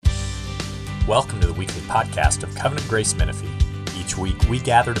Welcome to the weekly podcast of Covenant Grace Menifee. Each week, we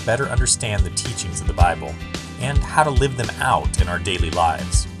gather to better understand the teachings of the Bible and how to live them out in our daily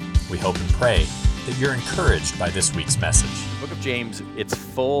lives. We hope and pray that you're encouraged by this week's message. The book of James, it's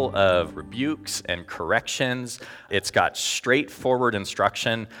full of rebukes and corrections. It's got straightforward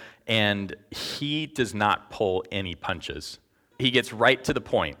instruction, and he does not pull any punches. He gets right to the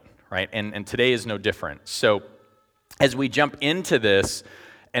point, right? And today is no different. So as we jump into this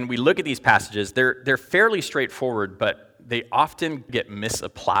and we look at these passages, they're fairly straightforward, but they often get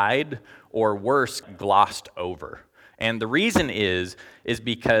misapplied or worse, glossed over. And the reason is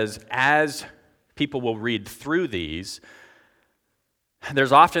because as people will read through these,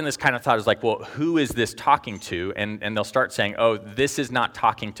 there's often this kind of thought is like, well, who is this talking to? And they'll start saying, oh, this is not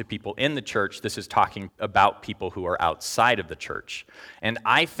talking to people in the church. This is talking about people who are outside of the church. And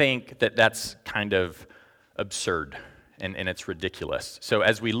I think that that's kind of absurd and it's ridiculous. So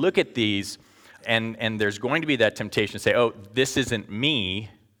as we look at these, and there's going to be that temptation to say, oh, this isn't me,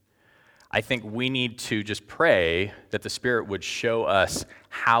 I think we need to just pray that the Spirit would show us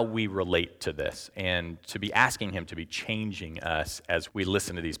how we relate to this and to be asking Him to be changing us as we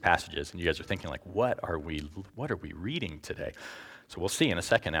listen to these passages. And you guys are thinking like, what are we reading today? So we'll see in a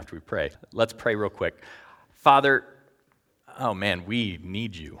second after we pray. Let's pray real quick. Father, oh man, we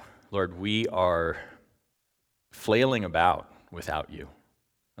need you. Lord, we are flailing about without you.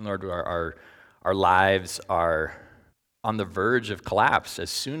 And Lord, our lives are on the verge of collapse as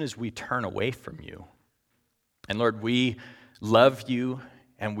soon as we turn away from you. And Lord, we love you,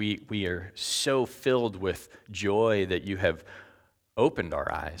 and we are so filled with joy that you have opened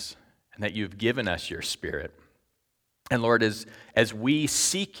our eyes and that you've given us your Spirit. And Lord, as we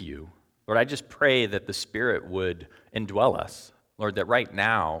seek you, Lord, I just pray that the Spirit would indwell us. Lord, that right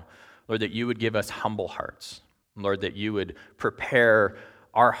now, Lord, that you would give us humble hearts. Lord, that you would prepare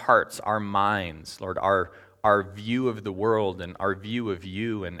our hearts, our minds, Lord, our view of the world and our view of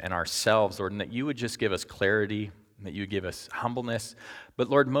you and ourselves, Lord, and that you would just give us clarity, and that you would give us humbleness, but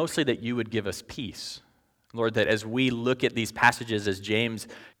Lord, mostly that you would give us peace. Lord, that as we look at these passages, as James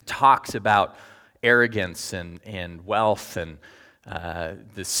talks about arrogance and wealth and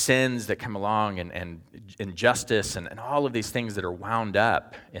the sins that come along and injustice and all of these things that are wound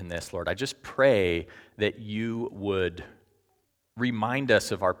up in this, Lord, I just pray that you would remind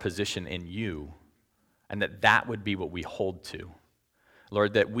us of our position in you, and that would be what we hold to.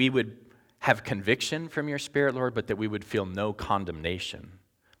 Lord, that we would have conviction from your Spirit, Lord, but that we would feel no condemnation.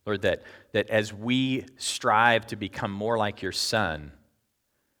 Lord, that as we strive to become more like your Son,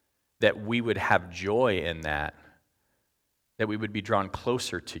 that we would have joy in that we would be drawn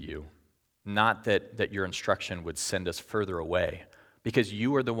closer to you, not that your instruction would send us further away, because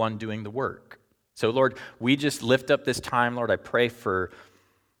you are the one doing the work. So, Lord, we just lift up this time, Lord. I pray for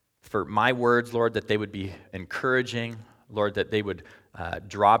my words, Lord, that they would be encouraging, Lord, that they would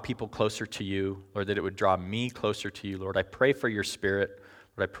draw people closer to you, Lord, that it would draw me closer to you, Lord. I pray for your Spirit,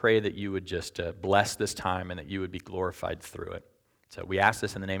 Lord. I pray that you would just bless this time and that you would be glorified through it. So we ask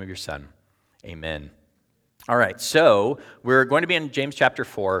this in the name of your Son. Amen. All right, so we're going to be in James chapter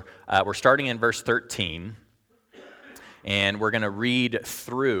 4. We're starting in verse 13, and we're going to read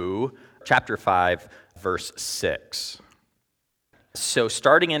through chapter 5, verse 6. So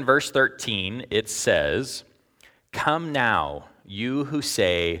starting in verse 13, it says, "Come now, you who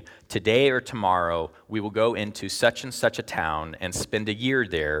say, today or tomorrow we will go into such and such a town and spend a year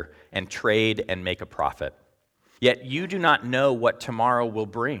there and trade and make a profit. Yet you do not know what tomorrow will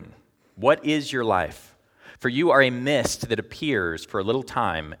bring. What is your life? For you are a mist that appears for a little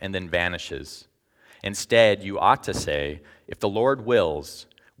time and then vanishes. Instead, you ought to say, if the Lord wills,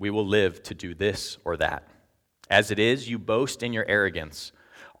 we will live to do this or that. As it is, you boast in your arrogance.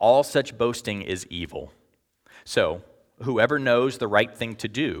 All such boasting is evil. So, whoever knows the right thing to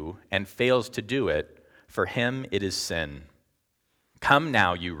do and fails to do it, for him it is sin. Come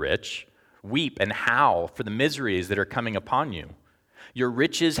now, you rich, weep and howl for the miseries that are coming upon you. Your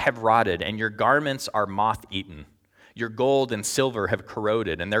riches have rotted, and your garments are moth-eaten. Your gold and silver have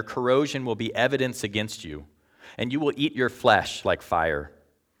corroded, and their corrosion will be evidence against you, and you will eat your flesh like fire.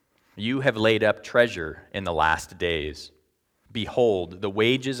 You have laid up treasure in the last days. Behold, the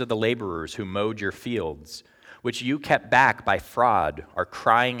wages of the laborers who mowed your fields, which you kept back by fraud, are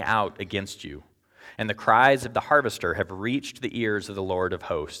crying out against you, and the cries of the harvester have reached the ears of the Lord of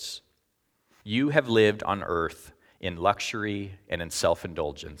hosts. You have lived on earth in luxury and in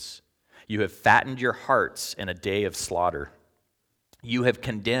self-indulgence. You have fattened your hearts in a day of slaughter. You have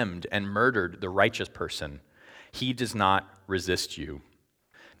condemned and murdered the righteous person. He does not resist you."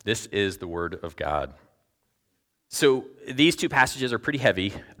 This is the word of God. So these two passages are pretty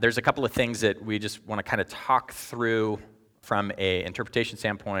heavy. There's a couple of things that we just want to kind of talk through from an interpretation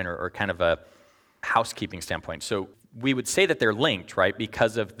standpoint or kind of a housekeeping standpoint. So we would say that they're linked, right,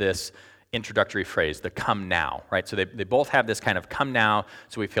 because of this introductory phrase, the come now, right? So they both have this kind of come now,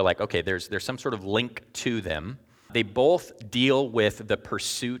 so we feel like, okay, there's some sort of link to them. They both deal with the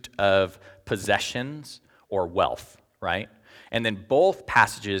pursuit of possessions or wealth, right? And then both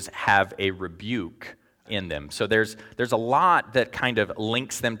passages have a rebuke in them. So there's a lot that kind of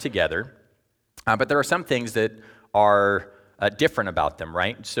links them together, but there are some things that are different about them,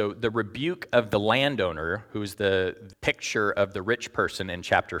 right? So the rebuke of the landowner, who's the picture of the rich person in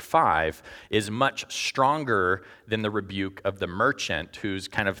chapter 5, is much stronger than the rebuke of the merchant, who's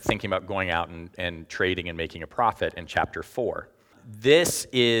kind of thinking about going out and trading and making a profit in chapter 4. This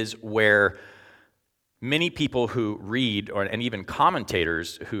is where many people who read, and even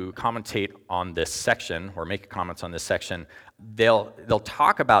commentators who commentate on this section or make comments on this section, they'll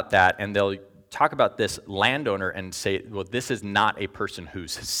talk about that, and they'll talk about this landowner and say, well, this is not a person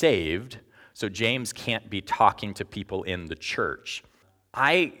who's saved, so James can't be talking to people in the church.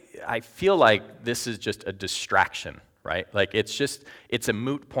 I feel like this is just a distraction, right? Like it's a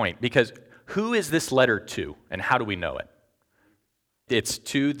moot point, because who is this letter to, and how do we know it? It's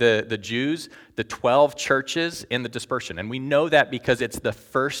to the Jews, the 12 churches in the dispersion. And we know that because it's the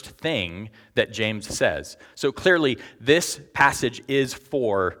first thing that James says. So clearly, this passage is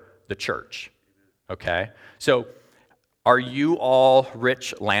for the church, okay? So are you all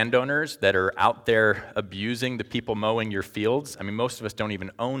rich landowners that are out there abusing the people mowing your fields? I mean, most of us don't even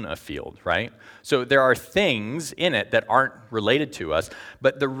own a field, right? So there are things in it that aren't related to us.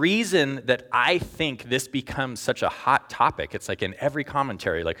 But the reason that I think this becomes such a hot topic, it's like in every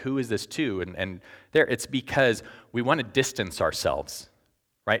commentary, like, who is this to? And there, it's because we want to distance ourselves,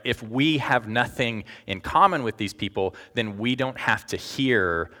 right? If we have nothing in common with these people, then we don't have to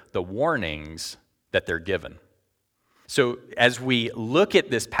hear the warnings that they're given. So as we look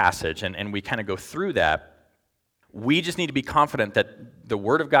at this passage and we kind of go through that, we just need to be confident that the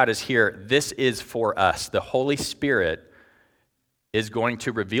Word of God is here. This is for us. The Holy Spirit is going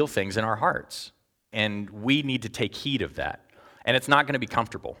to reveal things in our hearts, and we need to take heed of that. And it's not going to be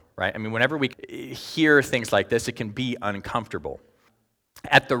comfortable, right? I mean, whenever we hear things like this, it can be uncomfortable.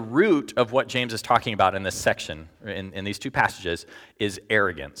 At the root of what James is talking about in this section, in these two passages, is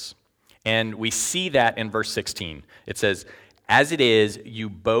arrogance. And we see that in verse 16. It says, "As it is, you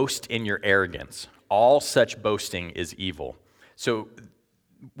boast in your arrogance. All such boasting is evil." So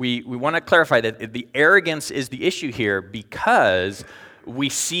we want to clarify that the arrogance is the issue here, because we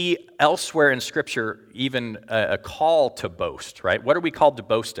see elsewhere in Scripture even a call to boast, right? What are we called to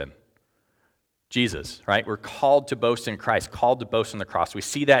boast in? Jesus, right? We're called to boast in Christ, called to boast on the cross. We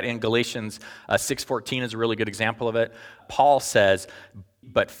see that in Galatians 6:14 is a really good example of it. Paul says,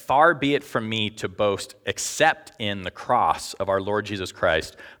 "But far be it from me to boast except in the cross of our Lord Jesus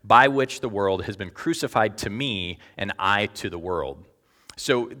Christ, by which the world has been crucified to me and I to the world."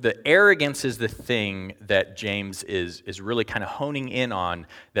 So the arrogance is the thing that James is really kind of honing in on.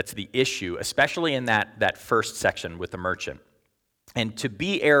 That's the issue, especially in that first section with the merchant. And to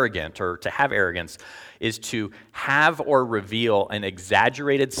be arrogant, or to have arrogance, is to have or reveal an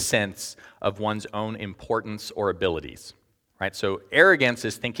exaggerated sense of one's own importance or abilities. Right? So arrogance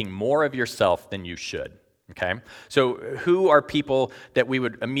is thinking more of yourself than you should, okay? So who are people that we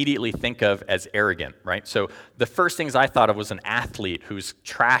would immediately think of as arrogant, right? So the first things I thought of was an athlete who's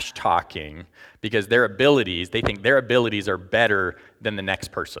trash talking because they think their abilities are better than the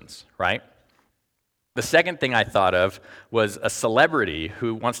next person's, right? The second thing I thought of was a celebrity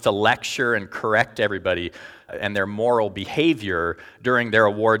who wants to lecture and correct everybody and their moral behavior during their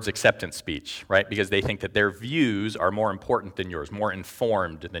awards acceptance speech, right? Because they think that their views are more important than yours, more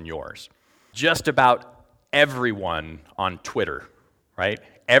informed than yours. Just about everyone on Twitter, right?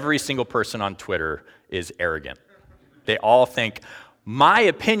 Every single person on Twitter is arrogant. They all think, my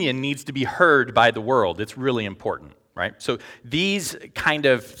opinion needs to be heard by the world. It's really important. Right? So these kind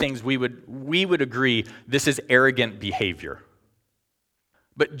of things we would agree this is arrogant behavior.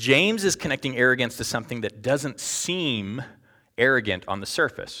 But James is connecting arrogance to something that doesn't seem arrogant on the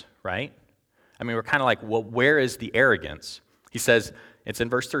surface, right? I mean, we're kind of like, well, where is the arrogance? He says, it's in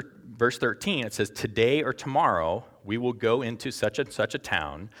verse 13, it says, "Today or tomorrow we will go into such and such a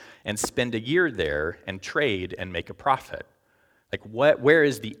town and spend a year there and trade and make a profit." Like, where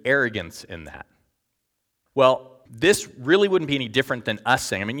is the arrogance in that? Well, this really wouldn't be any different than us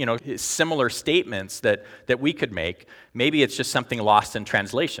saying, I mean, similar statements that we could make. Maybe it's just something lost in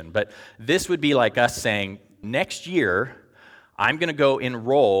translation, but this would be like us saying, next year, I'm going to go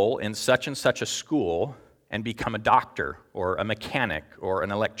enroll in such and such a school, and become a doctor or a mechanic or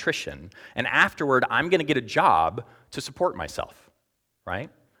an electrician. And afterward, I'm going to get a job to support myself,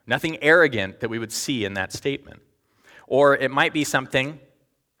 right? Nothing arrogant that we would see in that statement. Or it might be something,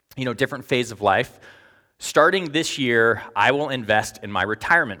 different phase of life. Starting this year, I will invest in my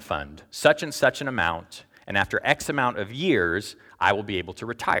retirement fund, such and such an amount, and after X amount of years, I will be able to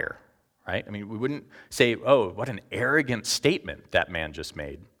retire, right? I mean, we wouldn't say, oh, what an arrogant statement that man just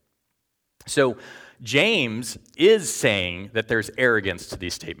made. So James is saying that there's arrogance to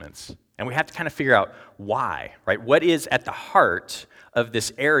these statements, and we have to kind of figure out why, right? What is at the heart of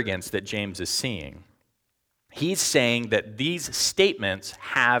this arrogance that James is seeing? He's saying that these statements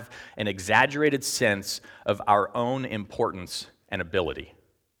have an exaggerated sense of our own importance and ability.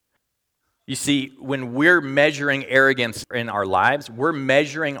 You see, when we're measuring arrogance in our lives, we're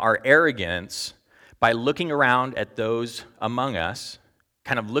measuring our arrogance by looking around at those among us,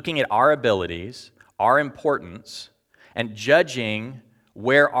 kind of looking at our abilities, our importance, and judging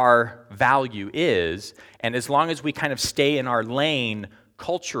where our value is. And as long as we kind of stay in our lane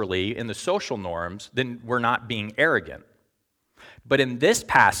culturally in the social norms, then we're not being arrogant. But in this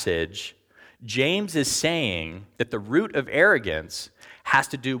passage, James is saying that the root of arrogance has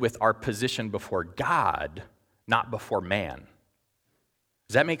to do with our position before God, not before man.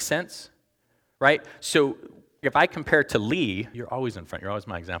 Does that make sense? Right? So if I compare to Lee, you're always in front, you're always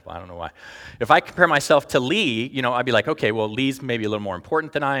my example, I don't know why. If I compare myself to Lee, I'd be like, okay, well, Lee's maybe a little more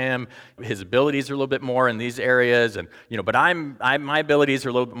important than I am. His abilities are a little bit more in these areas, and but my abilities are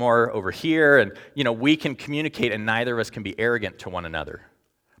a little bit more over here, and we can communicate, and neither of us can be arrogant to one another.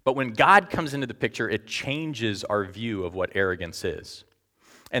 But when God comes into the picture, it changes our view of what arrogance is.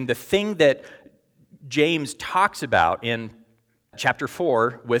 And the thing that James talks about in chapter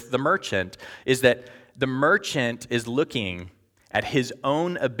 4 with the merchant is that the merchant is looking at his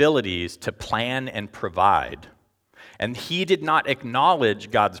own abilities to plan and provide. And he did not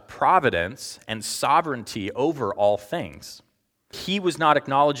acknowledge God's providence and sovereignty over all things. He was not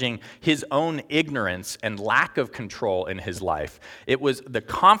acknowledging his own ignorance and lack of control in his life. It was the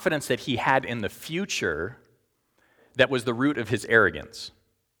confidence that he had in the future that was the root of his arrogance.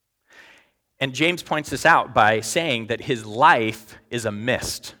 And James points this out by saying that his life is a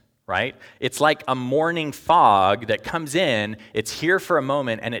mist, right? It's like a morning fog that comes in, it's here for a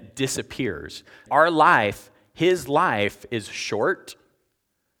moment, and it disappears. Our life, his life, is short,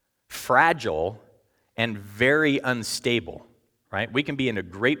 fragile, and very unstable, right? We can be in a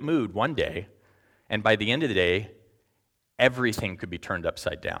great mood one day, and by the end of the day, everything could be turned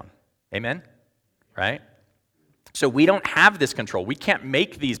upside down. Amen? Right? So we don't have this control. We can't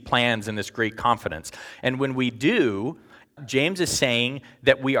make these plans in this great confidence. And when we do, James is saying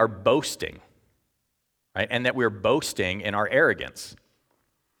that we are boasting, right? And that we're boasting in our arrogance.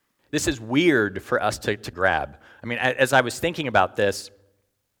 This is weird for us to grab. I mean, as I was thinking about this,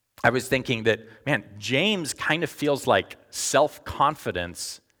 I was thinking that, man, James kind of feels like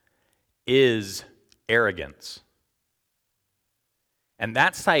self-confidence is arrogance. And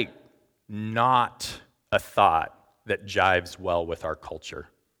that's like not a thought that jives well with our culture,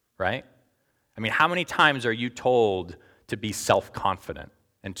 right? I mean, how many times are you told to be self-confident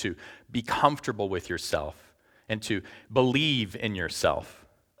and to be comfortable with yourself and to believe in yourself,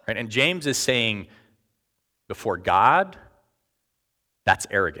 right? And James is saying, before God, that's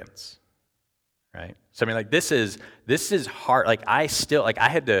arrogance, right? So I mean, like this is hard. Like I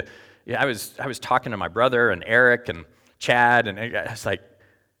was talking to my brother and Eric and Chad, and I was like,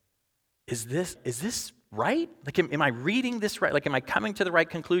 is this right? Like, am I reading this right? Like, am I coming to the right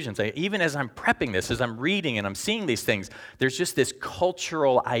conclusions? Even as I'm prepping this, as I'm reading and I'm seeing these things, there's just this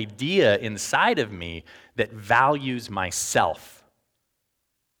cultural idea inside of me that values myself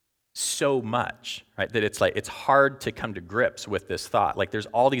so much, right? That it's hard to come to grips with this thought. Like, there's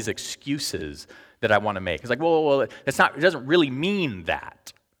all these excuses that I want to make. It's like, well, it doesn't really mean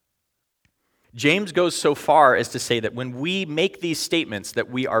that. James goes so far as to say that when we make these statements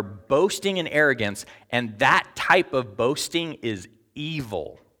that we are boasting in arrogance, and that type of boasting is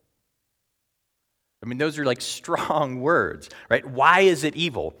evil. I mean, those are like strong words, right? Why is it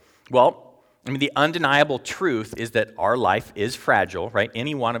evil? Well, I mean, the undeniable truth is that our life is fragile, right?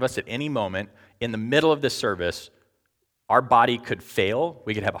 Any one of us at any moment in the middle of the service, our body could fail.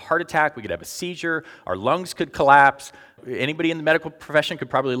 We could have a heart attack. We could have a seizure. Our lungs could collapse. Anybody in the medical profession could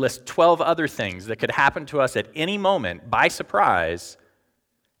probably list 12 other things that could happen to us at any moment by surprise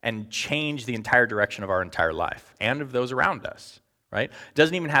and change the entire direction of our entire life and of those around us, right? It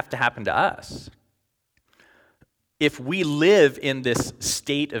doesn't even have to happen to us. If we live in this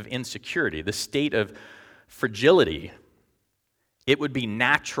state of insecurity, this state of fragility, it would be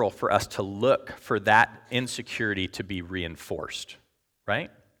natural for us to look for that insecurity to be reinforced,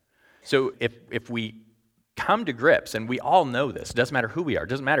 right? So if we come to grips, and we all know this, it doesn't matter who we are, it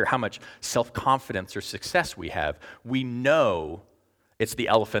doesn't matter how much self-confidence or success we have, we know it's the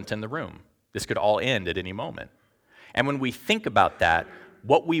elephant in the room. This could all end at any moment. And when we think about that,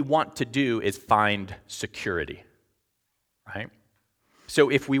 what we want to do is find security, right? So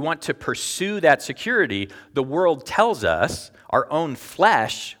if we want to pursue that security, the world tells us, our own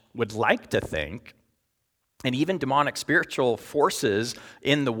flesh would like to think, and even demonic spiritual forces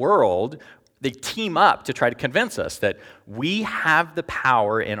in the world, they team up to try to convince us that we have the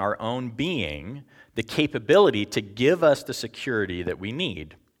power in our own being, the capability to give us the security that we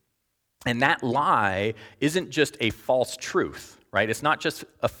need. And that lie isn't just a false truth, right? It's not just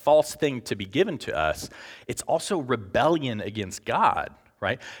a false thing to be given to us. It's also rebellion against God,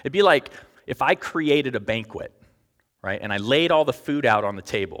 right? It'd be like if I created a banquet, right? And I laid all the food out on the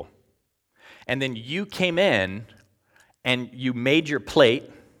table. And then you came in and you made your plate,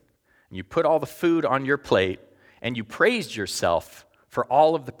 and you put all the food on your plate, and you praised yourself for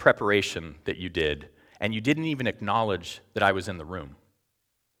all of the preparation that you did, and you didn't even acknowledge that I was in the room.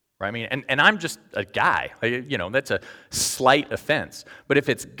 Right? I mean, and I'm just a guy. That's a slight offense. But if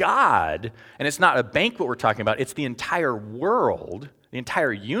it's God, and it's not a banquet we're talking about, it's the entire world, the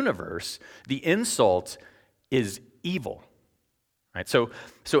entire universe, the insult is evil. Right? So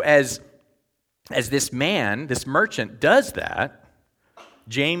as this man, this merchant does that,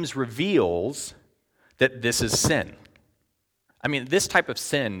 James reveals that this is sin. I mean, this type of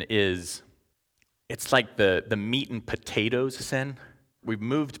sin it's like the meat and potatoes sin. We've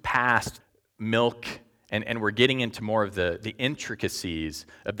moved past milk, and we're getting into more of the intricacies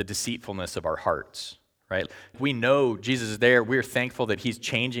of the deceitfulness of our hearts, right? We know Jesus is there. We're thankful that he's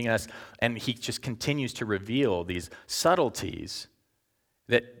changing us, and he just continues to reveal these subtleties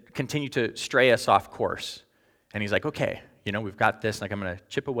that continue to stray us off course. And he's like, okay, we've got this. Like, I'm going to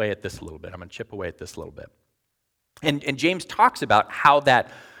chip away at this a little bit. I'm going to chip away at this a little bit. And James talks about how that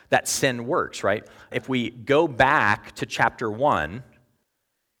sin works, right? If we go back to chapter 1,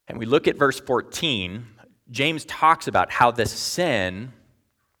 and we look at verse 14, James talks about how this sin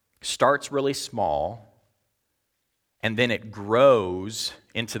starts really small, and then it grows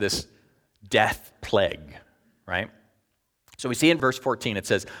into this death plague, right? So we see in verse 14, it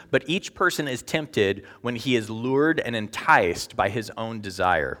says, "But each person is tempted when he is lured and enticed by his own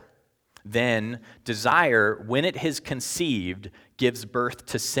desire. Then desire, when it is conceived, gives birth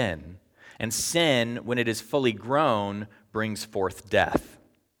to sin. And sin, when it is fully grown, brings forth death."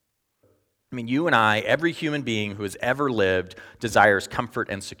 I mean, you and I, every human being who has ever lived, desires comfort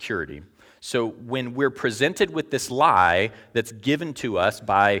and security. So when we're presented with this lie that's given to us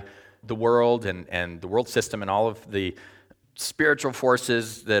by the world and the world system and all of the spiritual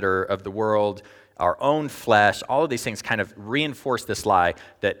forces that are of the world, our own flesh, all of these things kind of reinforce this lie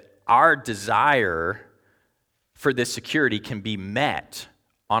that our desire for this security can be met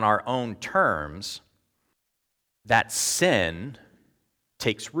on our own terms. That sin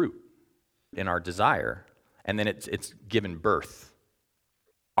takes root in our desire, and then it's given birth.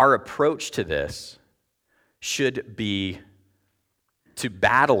 Our approach to this should be to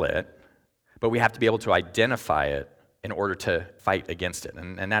battle it, but we have to be able to identify it in order to fight against it.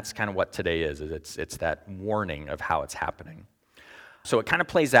 And that's kind of what today is. It's that warning of how it's happening. So it kind of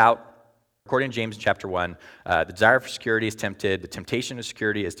plays out, according to James chapter 1, the desire for security is tempted. The temptation of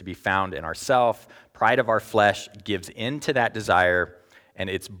security is to be found in ourself. Pride of our flesh gives in to that desire, and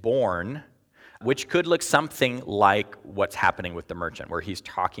it's born, which could look something like what's happening with the merchant, where he's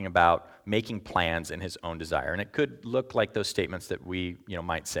talking about making plans in his own desire. And it could look like those statements that we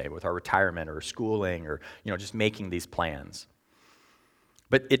might say with our retirement or schooling or just making these plans.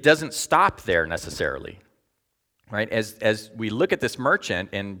 But it doesn't stop there necessarily, right? As we look at this merchant,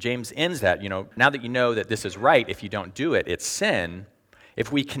 and James ends that, now that you know that this is right, if you don't do it, it's sin.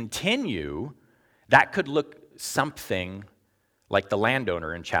 If we continue, that could look something like the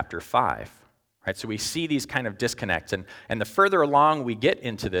landowner in chapter 5. Right, so we see these kind of disconnects, and the further along we get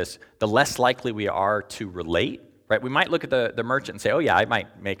into this, the less likely we are to relate. Right, we might look at the merchant and say, "Oh yeah, I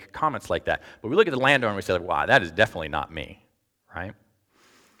might make comments like that." But we look at the landowner and we say, "Wow, that is definitely not me." Right?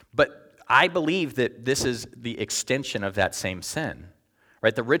 But I believe that this is the extension of that same sin.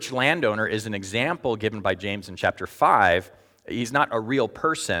 Right? The rich landowner is an example given by James in chapter 5. He's not a real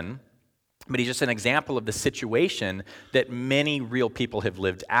person, but he's just an example of the situation that many real people have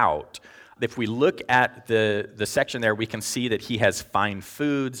lived out. If we look at the section there, we can see that he has fine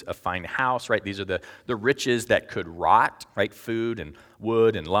foods, a fine house, right? These are the riches that could rot, right? Food and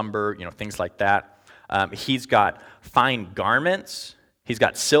wood and lumber, things like that. He's got fine garments. He's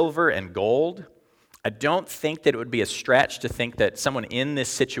got silver and gold. I don't think that it would be a stretch to think that someone in this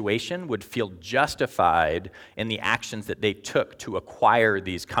situation would feel justified in the actions that they took to acquire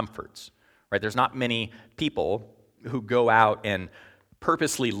these comforts. Right? There's not many people who go out and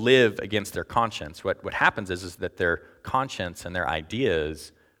purposely live against their conscience. What happens is that their conscience and their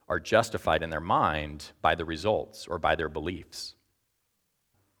ideas are justified in their mind by the results or by their beliefs.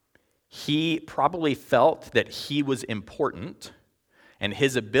 He probably felt that he was important, and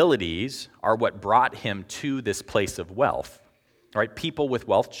his abilities are what brought him to this place of wealth. Right? People with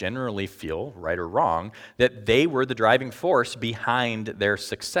wealth generally feel, right or wrong, that they were the driving force behind their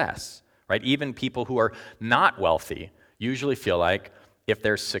success. Right? Even people who are not wealthy usually feel like if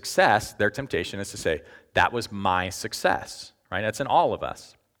there's success, their temptation is to say, that was my success. Right? That's in all of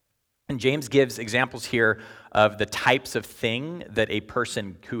us. And James gives examples here of the types of thing that a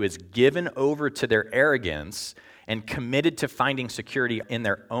person who is given over to their arrogance and committed to finding security in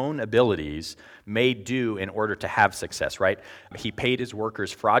their own abilities may do in order to have success, right? He paid his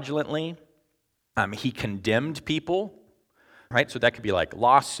workers fraudulently. He condemned people, right? So that could be like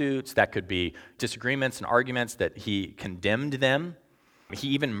lawsuits. That could be disagreements and arguments that he condemned them. He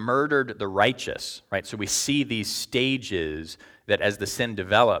even murdered the righteous, right? So we see these stages that as the sin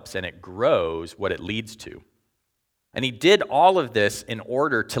develops and it grows, what it leads to. And he did all of this in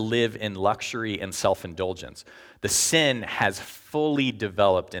order to live in luxury and self-indulgence. The sin has fully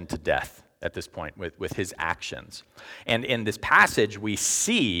developed into death at this point with his actions. And in this passage, we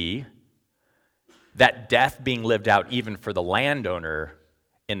see that death being lived out even for the landowner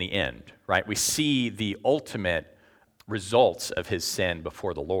in the end, right? We see the ultimate results of his sin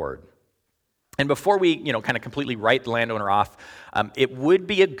before the Lord. And before we, kind of completely write the landowner off, it would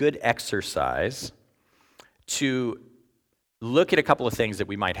be a good exercise to look at a couple of things that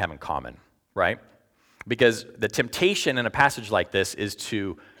we might have in common, right? Because the temptation in a passage like this is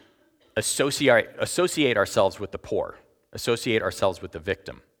to associate ourselves with the poor, associate ourselves with the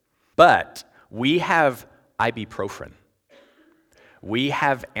victim. But we have ibuprofen. We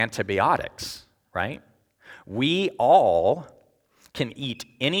have antibiotics, right? We all can eat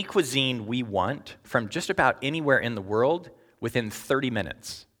any cuisine we want from just about anywhere in the world within 30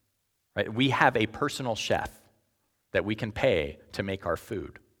 minutes. Right? We have a personal chef that we can pay to make our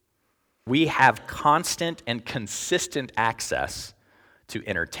food. We have constant and consistent access to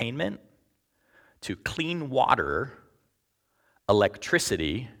entertainment, to clean water,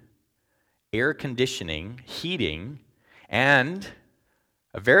 electricity, air conditioning, heating, and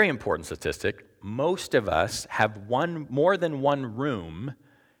a very important statistic, most of us have more than one room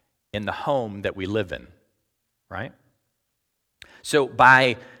in the home that we live in, right? So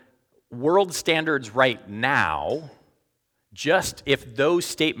by world standards right now, just if those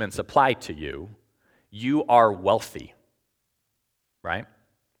statements apply to you, you are wealthy, right?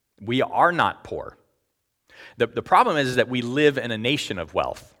 We are not poor. The problem is that we live in a nation of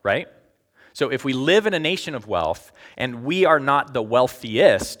wealth, right? So if we live in a nation of wealth and we are not the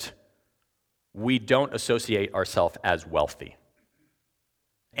wealthiest, we don't associate ourselves as wealthy.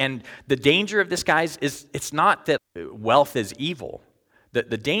 And the danger of this, guys, is it's not that wealth is evil. The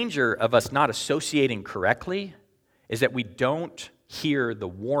danger of us not associating correctly is that we don't hear the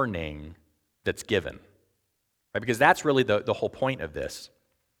warning that's given. Right? Because that's really the whole point of this.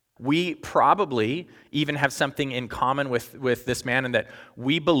 We probably even have something in common with this man in that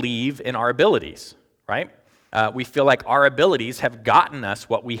we believe in our abilities, right? We feel like our abilities have gotten us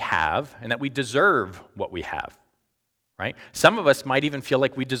what we have and that we deserve what we have, right? Some of us might even feel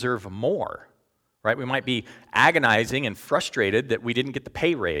like we deserve more, right? We might be agonizing and frustrated that we didn't get the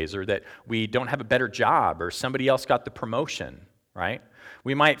pay raise or that we don't have a better job or somebody else got the promotion, right?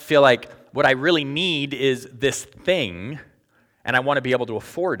 We might feel like what I really need is this thing and I want to be able to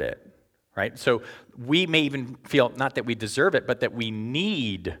afford it, right? So we may even feel not that we deserve it, but that we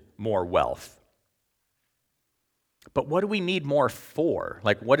need more wealth. But what do we need more for?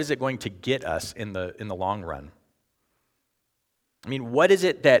 Like, what is it going to get us in the long run? I mean, what is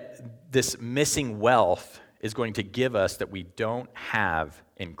it that this missing wealth is going to give us that we don't have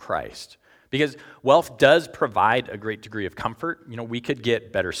in Christ? Because wealth does provide a great degree of comfort. We could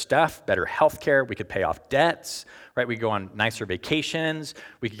get better stuff, better health care. We could pay off debts, right? We could go on nicer vacations.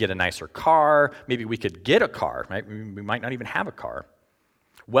 We could get a nicer car. Maybe we could get a car, right? We might not even have a car.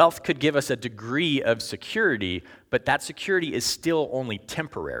 Wealth could give us a degree of security, but that security is still only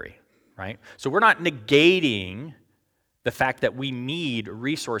temporary, right? So we're not negating the fact that we need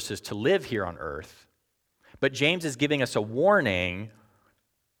resources to live here on earth, but James is giving us a warning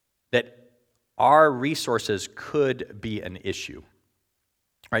that our resources could be an issue.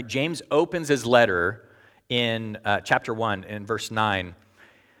 Right? James opens his letter in chapter 1, in verse 9.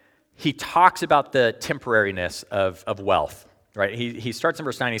 He talks about the temporariness of wealth. Right? He starts in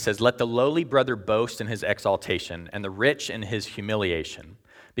verse 9, he says, "Let the lowly brother boast in his exaltation, and the rich in his humiliation.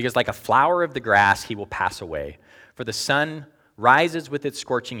 Because like a flower of the grass, he will pass away. For the sun rises with its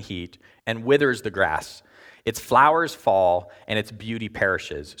scorching heat and withers the grass. Its flowers fall, and its beauty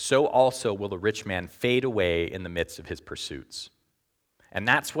perishes. So also will the rich man fade away in the midst of his pursuits." And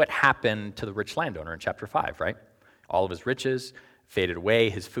that's what happened to the rich landowner in chapter 5, right? All of his riches faded away,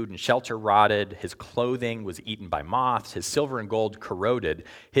 his food and shelter rotted, his clothing was eaten by moths, his silver and gold corroded,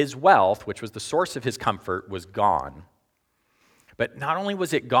 his wealth, which was the source of his comfort, was gone. But not only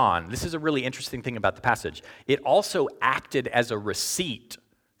was it gone, this is a really interesting thing about the passage, it also acted as a receipt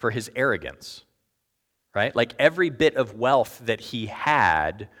for his arrogance, right? Like every bit of wealth that he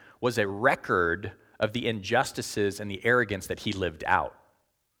had was a record of the injustices and the arrogance that he lived out.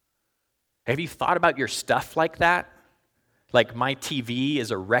 Have you thought about your stuff like that? Like my TV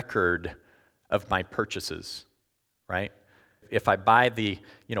is a record of my purchases, right? If I buy the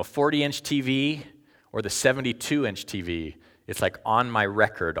 40-inch TV or the 72-inch TV, it's like on my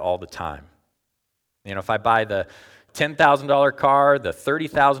record all the time. If I buy the $10,000 car, the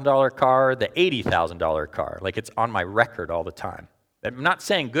 $30,000 car, the $80,000 car, like it's on my record all the time. I'm not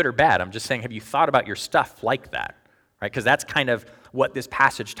saying good or bad. I'm just saying, have you thought about your stuff like that, right? Because that's kind of what this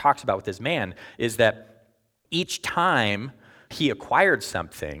passage talks about with this man, is that each time he acquired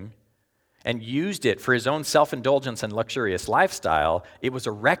something and used it for his own self-indulgence and luxurious lifestyle, it was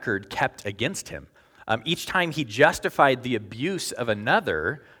a record kept against him. Each time he justified the abuse of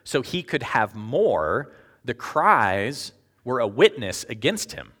another so he could have more, the cries were a witness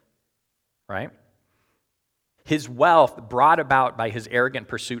against him, right? His wealth brought about by his arrogant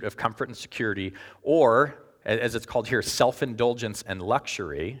pursuit of comfort and security, or, as it's called here, self-indulgence and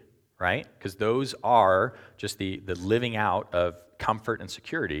luxury, right? Because those are just the living out of comfort and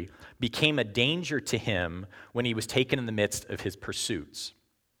security, became a danger to him when he was taken in the midst of his pursuits.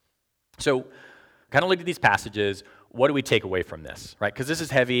 So, kind of look at these passages. What do we take away from this, right? Because this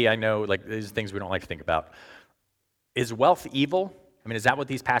is heavy. I know, like, these are things we don't like to think about. Is wealth evil? I mean, is that what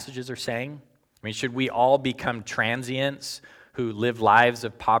these passages are saying? I mean, should we all become transients who live lives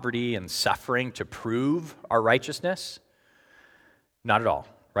of poverty and suffering to prove our righteousness? Not at all,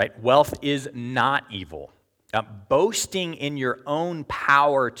 right? Wealth is not evil. Boasting in your own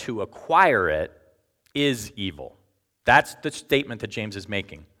power to acquire it is evil. That's the statement that James is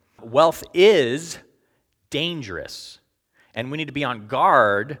making. Wealth is dangerous, and we need to be on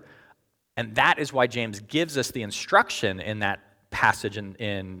guard, and that is why James gives us the instruction in that passage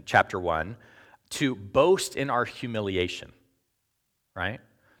in chapter 1 to boast in our humiliation, right?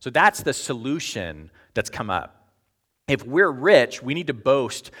 So that's the solution that's come up. If we're rich, we need to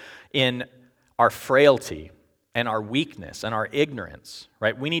boast in our frailty and our weakness and our ignorance,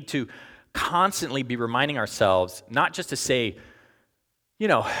 right? We need to constantly be reminding ourselves, not just to say,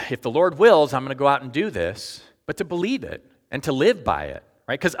 if the Lord wills, I'm going to go out and do this, but to believe it and to live by it,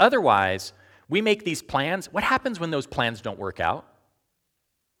 right? Because otherwise, we make these plans. What happens when those plans don't work out?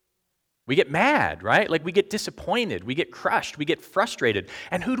 We get mad, right? Like we get disappointed, we get crushed, we get frustrated.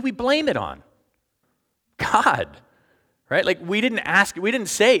 And who do we blame it on? God, right? Like we didn't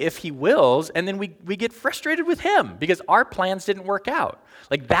say if he wills, and then we get frustrated with him because our plans didn't work out.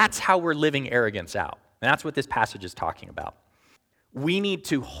 Like that's how we're living arrogance out. And that's what this passage is talking about. We need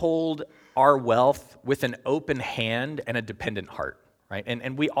to hold our wealth with an open hand and a dependent heart, right?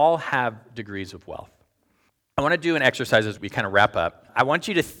 And we all have degrees of wealth. I want to do an exercise as we kind of wrap up. I want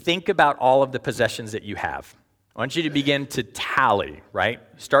you to think about all of the possessions that you have. I want you to begin to tally, right?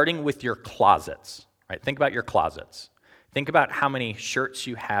 Starting with your closets, right? Think about your closets. Think about how many shirts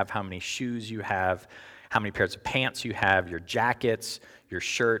you have, how many shoes you have, how many pairs of pants you have, your jackets, your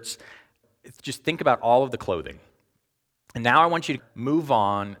shirts. Just think about all of the clothing. And now I want you to move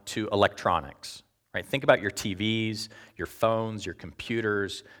on to electronics, right? Think about your TVs, your phones, your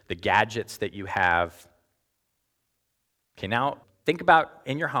computers, the gadgets that you have. Okay, now think about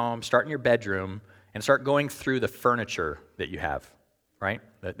in your home, start in your bedroom, and start going through the furniture that you have, right?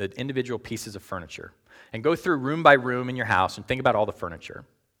 The individual pieces of furniture. And go through room by room in your house and think about all the furniture.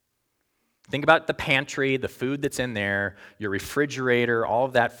 Think about the pantry, the food that's in there, your refrigerator, all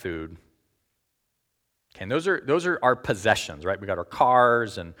of that food. Okay, and those are our possessions, right? We got our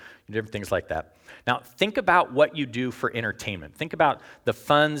cars and different things like that. Now, think about what you do for entertainment. Think about the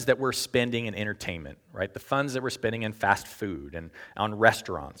funds that we're spending in entertainment, right? The funds that we're spending in fast food and on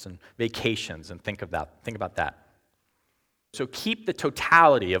restaurants and vacations, and think about that. So keep the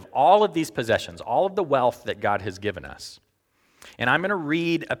totality of all of these possessions, all of the wealth that God has given us. And I'm going to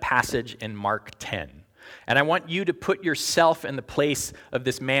read a passage in Mark 10. And I want you to put yourself in the place of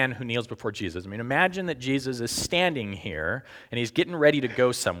this man who kneels before Jesus. I mean, imagine that Jesus is standing here and he's getting ready to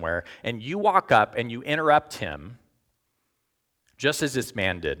go somewhere, and you walk up and you interrupt him just as this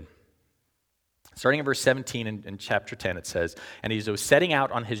man did. Starting in verse 17 in chapter 10, it says, "And he was setting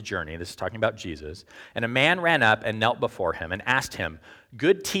out on his journey," this is talking about Jesus, "and a man ran up and knelt before him and asked him,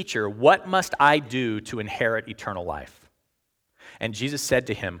 'Good teacher, what must I do to inherit eternal life?' And Jesus said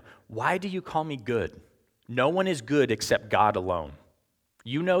to him, 'Why do you call me good? No one is good except God alone.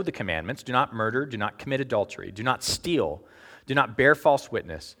 You know the commandments: do not murder, do not commit adultery, do not steal, do not bear false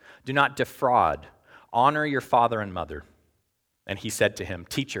witness, do not defraud, honor your father and mother.' And he said to him,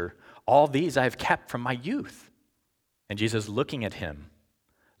 'Teacher, all these I have kept from my youth.' And Jesus, looking at him,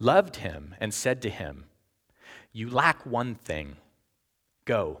 loved him and said to him, 'You lack one thing.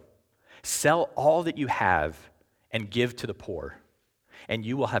 Go, sell all that you have and give to the poor, and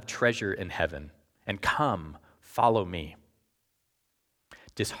you will have treasure in heaven. And come, follow me.'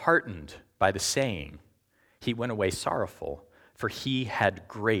 Disheartened by the saying, he went away sorrowful, for he had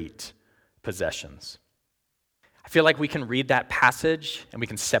great possessions." I feel like we can read that passage and we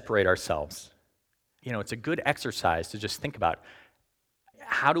can separate ourselves. You know, it's a good exercise to just think about,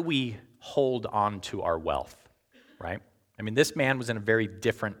 how do we hold on to our wealth, right? I mean, this man was in a very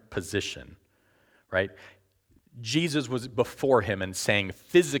different position, right? Jesus was before him and saying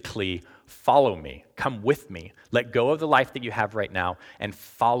physically, "Follow me, come with me, let go of the life that you have right now and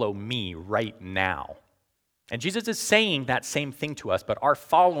follow me right now." And Jesus is saying that same thing to us, but our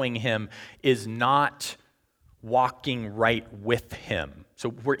following him is not walking right with him. So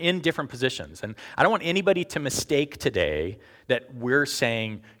we're in different positions. And I don't want anybody to mistake today that we're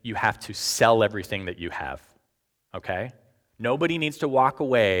saying you have to sell everything that you have, okay? Nobody needs to walk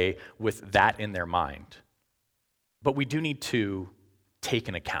away with that in their mind. But we do need to take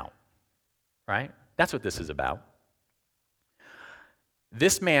an account, right? That's what this is about.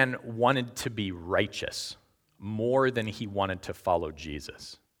 This man wanted to be righteous more than he wanted to follow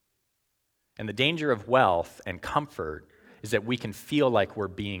Jesus. And the danger of wealth and comfort is that we can feel like we're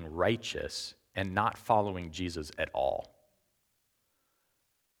being righteous and not following Jesus at all.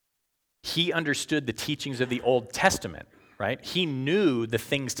 He understood the teachings of the Old Testament, right? He knew the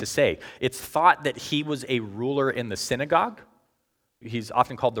things to say. It's thought that he was a ruler in the synagogue. He's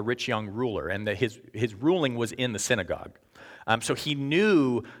often called the rich young ruler, and that his ruling was in the synagogue. So he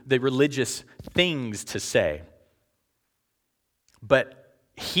knew the religious things to say. But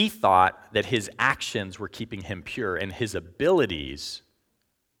he thought that his actions were keeping him pure and his abilities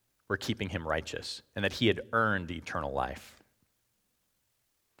were keeping him righteous, and that he had earned eternal life.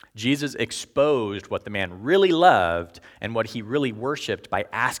 Jesus exposed what the man really loved and what he really worshiped by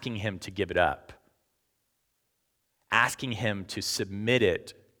asking him to give it up, asking him to submit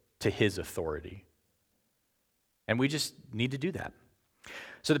it to his authority. And we just need to do that.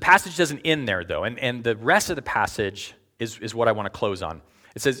 So the passage doesn't end there, though, and the rest of the passage is what I want to close on.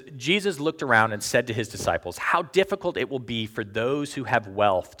 It says, Jesus looked around and said to his disciples, "How difficult it will be for those who have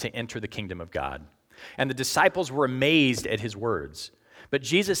wealth to enter the kingdom of God." And the disciples were amazed at his words. But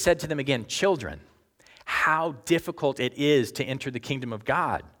Jesus said to them again, "Children, how difficult it is to enter the kingdom of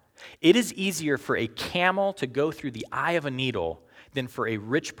God. It is easier for a camel to go through the eye of a needle than for a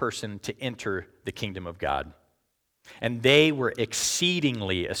rich person to enter the kingdom of God." And they were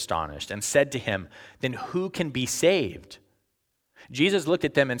exceedingly astonished and said to him, "Then who can be saved?" Jesus looked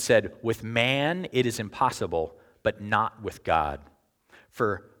at them and said, "With man it is impossible, but not with God.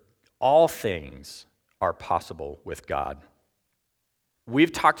 For all things are possible with God."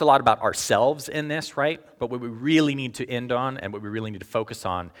 We've talked a lot about ourselves in this, right? But what we really need to end on and what we really need to focus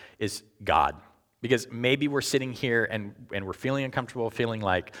on is God. Because maybe we're sitting here and we're feeling uncomfortable, feeling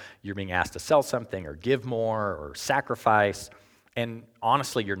like you're being asked to sell something or give more or sacrifice. And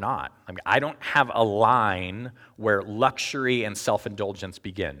honestly, you're not. I mean, I don't have a line where luxury and self-indulgence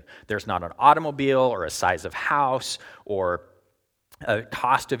begin. There's not an automobile or a size of house or a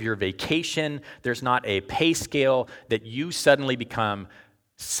cost of your vacation. There's not a pay scale that you suddenly become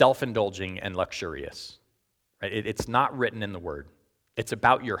self-indulging and luxurious. Right? It's not written in the Word. It's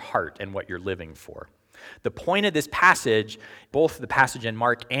about your heart and what you're living for. The point of this passage, both the passage in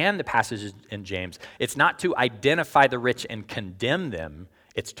Mark and the passage in James, it's not to identify the rich and condemn them,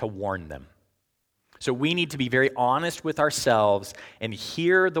 it's to warn them. So we need to be very honest with ourselves and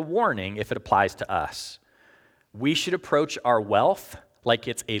hear the warning if it applies to us. We should approach our wealth like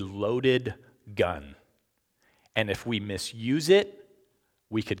it's a loaded gun. And if we misuse it,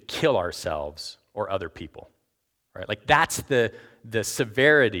 we could kill ourselves or other people. Right? Like that's the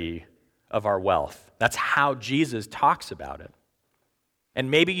severity of our wealth. That's how Jesus talks about it. And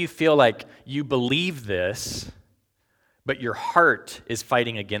maybe you feel like you believe this, but your heart is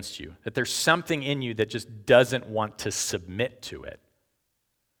fighting against you, that there's something in you that just doesn't want to submit to it.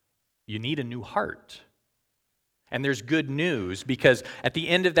 You need a new heart. And there's good news, because at the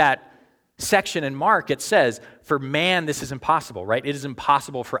end of that section in Mark, it says, for man, this is impossible, right? It is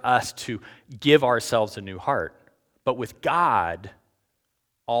impossible for us to give ourselves a new heart. But with God,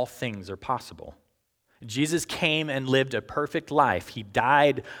 all things are possible. Jesus came and lived a perfect life. He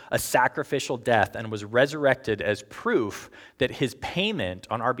died a sacrificial death and was resurrected as proof that his payment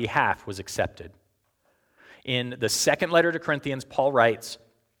on our behalf was accepted. In the second letter to Corinthians, Paul writes,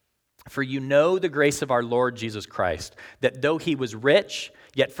 for you know the grace of our Lord Jesus Christ, that though he was rich,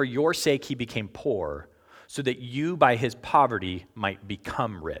 yet for your sake he became poor, so that you by his poverty might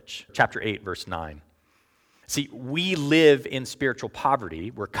become rich. Chapter 8, verse 9. See, we live in spiritual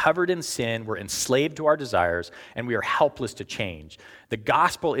poverty. We're covered in sin. We're enslaved to our desires, and we are helpless to change. The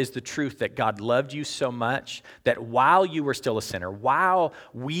gospel is the truth that God loved you so much that while you were still a sinner, while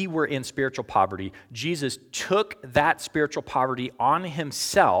we were in spiritual poverty, Jesus took that spiritual poverty on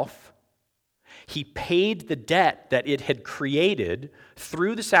himself. He paid the debt that it had created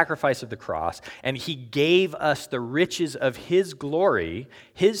through the sacrifice of the cross, and he gave us the riches of his glory,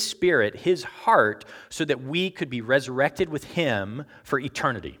 his spirit, his heart, so that we could be resurrected with him for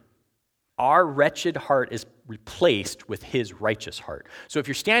eternity. Our wretched heart is replaced with his righteous heart. So if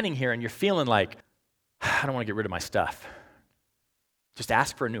you're standing here and you're feeling like, I don't want to get rid of my stuff, just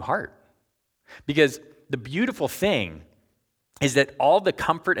ask for a new heart. Because the beautiful thing is that all the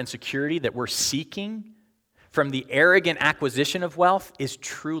comfort and security that we're seeking from the arrogant acquisition of wealth is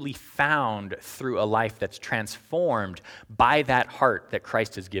truly found through a life that's transformed by that heart that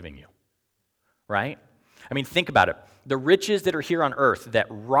Christ is giving you, right? I mean, think about it. The riches that are here on earth that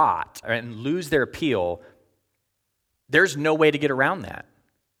rot and lose their appeal, there's no way to get around that.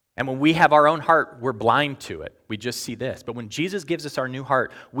 And when we have our own heart, we're blind to it. We just see this. But when Jesus gives us our new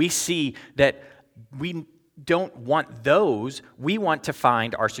heart, we see that we don't want those. We want to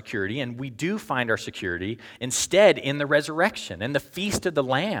find our security, and we do find our security instead in the resurrection and the feast of the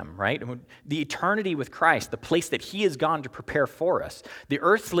Lamb, right? The eternity with Christ, the place that he has gone to prepare for us. The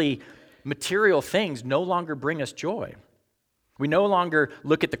earthly material things no longer bring us joy. We no longer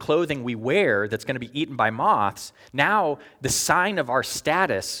look at the clothing we wear that's going to be eaten by moths. Now, the sign of our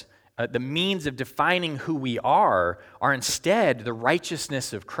status, the means of defining who we are instead the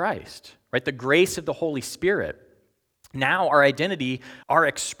righteousness of Christ. Right, the grace of the Holy Spirit. Now our identity, our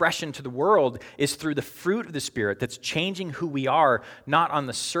expression to the world is through the fruit of the Spirit that's changing who we are, not on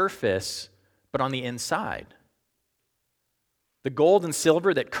the surface, but on the inside. The gold and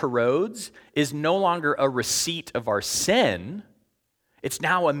silver that corrodes is no longer a receipt of our sin. It's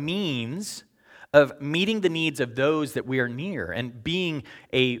now a means of meeting the needs of those that we are near and being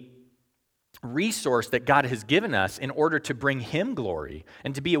a resource that God has given us in order to bring him glory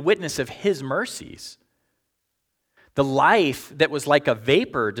and to be a witness of his mercies. The life that was like a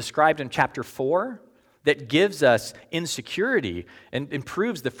vapor described in chapter 4 that gives us insecurity and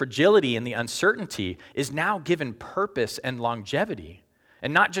improves the fragility and the uncertainty is now given purpose and longevity.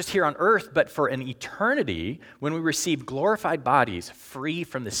 And not just here on earth, but for an eternity when we receive glorified bodies free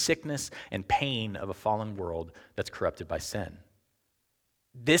from the sickness and pain of a fallen world that's corrupted by sin.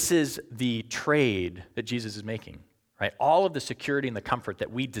 This is the trade that Jesus is making, right? All of the security and the comfort that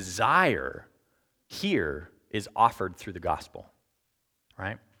we desire here is offered through the gospel,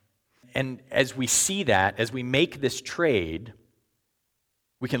 right? And as we see that, as we make this trade,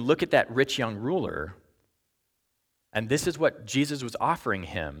 we can look at that rich young ruler, and this is what Jesus was offering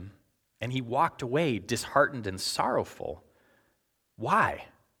him, and he walked away disheartened and sorrowful. Why?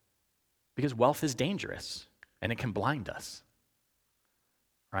 Because wealth is dangerous, and it can blind us.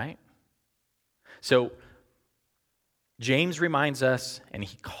 Right? So, James reminds us, and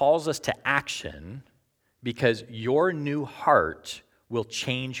he calls us to action because your new heart will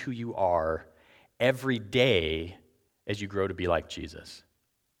change who you are every day as you grow to be like Jesus.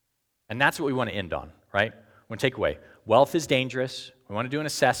 And that's what we want to end on, right? We want to take away. Wealth is dangerous. We want to do an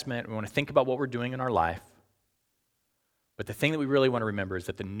assessment. We want to think about what we're doing in our life. But the thing that we really want to remember is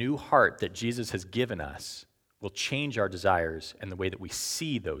that the new heart that Jesus has given us will change our desires and the way that we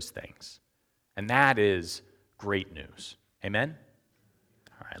see those things. And that is great news. Amen?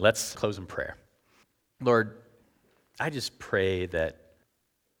 All right, let's close in prayer. Lord, I just pray that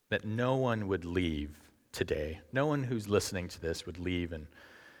no one would leave today, no one who's listening to this would leave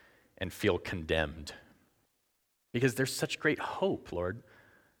and feel condemned. Because there's such great hope, Lord.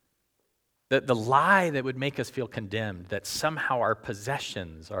 The lie that would make us feel condemned, that somehow our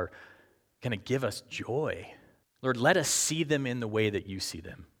possessions are going to give us joy. Lord, let us see them in the way that you see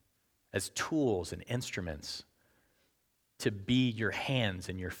them, as tools and instruments to be your hands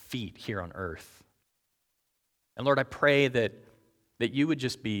and your feet here on earth. And Lord, I pray that you would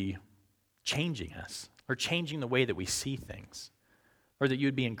just be changing us, or changing the way that we see things, or that you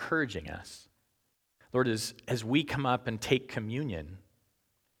would be encouraging us. Lord, as we come up and take communion,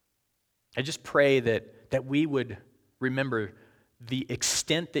 I just pray that we would remember the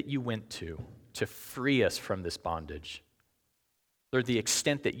extent that you went to free us from this bondage. Lord, the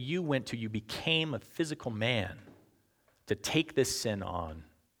extent that you went to, you became a physical man to take this sin on,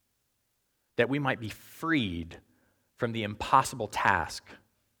 that we might be freed from the impossible task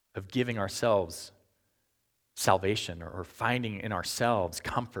of giving ourselves salvation or finding in ourselves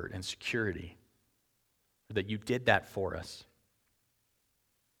comfort and security. That you did that for us.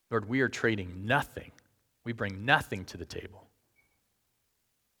 Lord, we are trading nothing. We bring nothing to the table.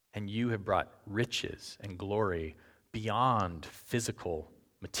 And you have brought riches and glory beyond physical,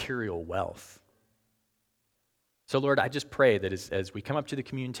 material wealth. So Lord, I just pray that as we come up to the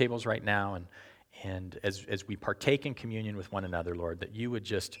communion tables right now and as we partake in communion with one another, Lord, that you would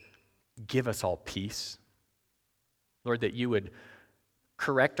just give us all peace. Lord, that you would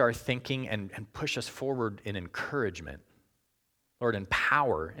correct our thinking and push us forward in encouragement. Lord, in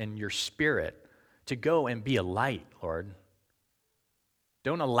power and your spirit to go and be a light, Lord.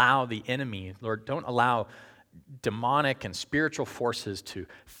 Don't allow the enemy, Lord, don't allow demonic and spiritual forces to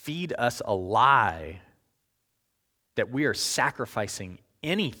feed us a lie that we are sacrificing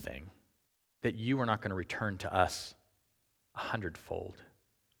anything that you are not going to return to us 100-fold.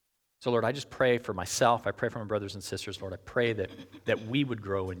 So Lord, I just pray for myself, I pray for my brothers and sisters, Lord, I pray that we would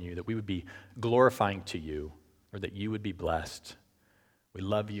grow in you, that we would be glorifying to you, or that you would be blessed. We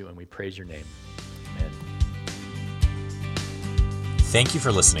love you and we praise your name. Amen. Thank you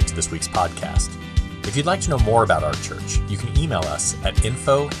for listening to this week's podcast. If you'd like to know more about our church, you can email us at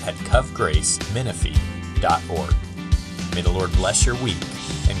info@covgracemenifee.org. May the Lord bless your week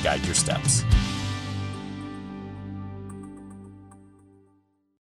and guide your steps.